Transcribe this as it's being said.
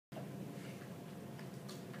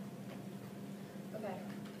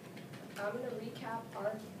I'm going to recap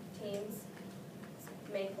our team's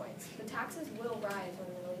main points. The taxes will rise when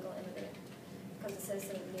an illegal immigrant becomes a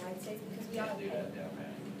citizen of the United States because we are paying.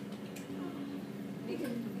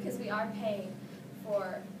 Because we are paying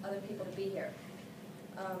for other people to be here.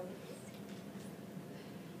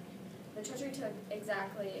 The Treasury took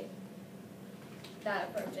exactly that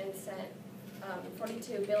approach and sent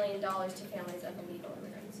 $42 billion to families of illegal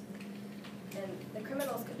immigrants. And the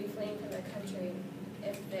criminals could be fleeing from their country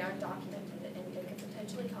if they aren't documented, and they could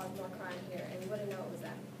potentially cause more crime here, and we wouldn't know it was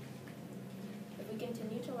them. If we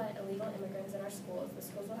continue to let illegal immigrants in our schools, the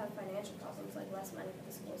schools will have financial problems, like less money for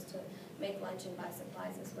the schools to make lunch and buy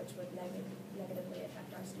supplies, which would negatively affect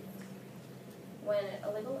our students. When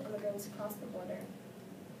illegal immigrants cross the border,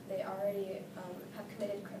 they already have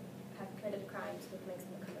committed crimes, which makes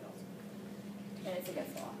them criminals, and it's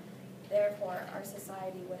against the law. Therefore, our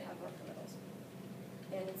society would have more criminals.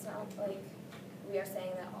 And it's not like we are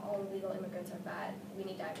saying that all illegal immigrants are bad. We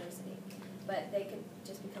need diversity, but they could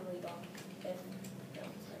just become legal if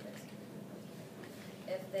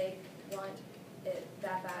they want it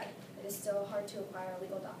that bad. It is still hard to acquire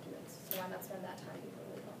legal documents, so why not spend that time being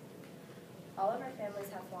legal? All of our families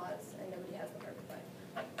have flaws, and nobody has the perfect life.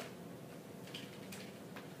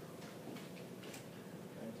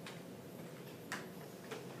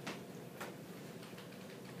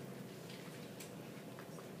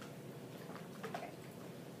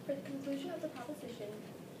 For the conclusion of the proposition,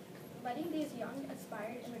 letting these young,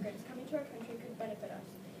 aspired immigrants come into our country could benefit us.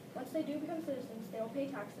 Once they do become citizens, they will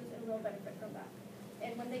pay taxes and will benefit from that.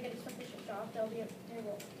 And when they get a sufficient job, they will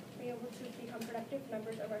be able to become productive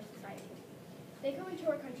members of our society. They come into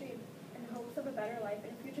our country in hopes of a better life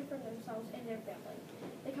and a future for themselves and their family.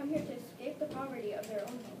 They come here to escape the poverty of their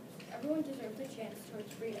own homes. Everyone deserves a chance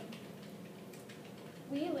towards freedom.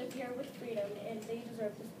 We live here with freedom, and they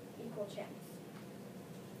deserve this equal chance.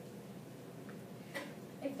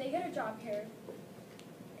 If they get a job here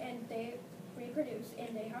and they reproduce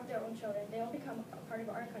and they have their own children, they will become a part of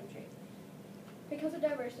our country. Because of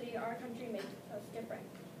diversity, our country makes us different.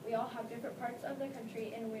 We all have different parts of the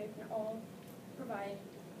country, and we can all provide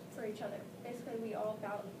for each other. Basically, we all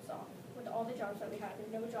balance off with all the jobs that we have,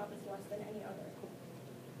 and no job is less than any other.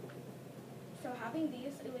 So having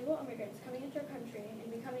these illegal immigrants coming into our country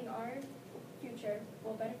and becoming our future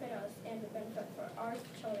will benefit us and will benefit for our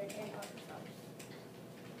children and ourselves.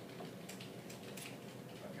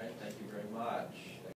 Okay, thank you very much.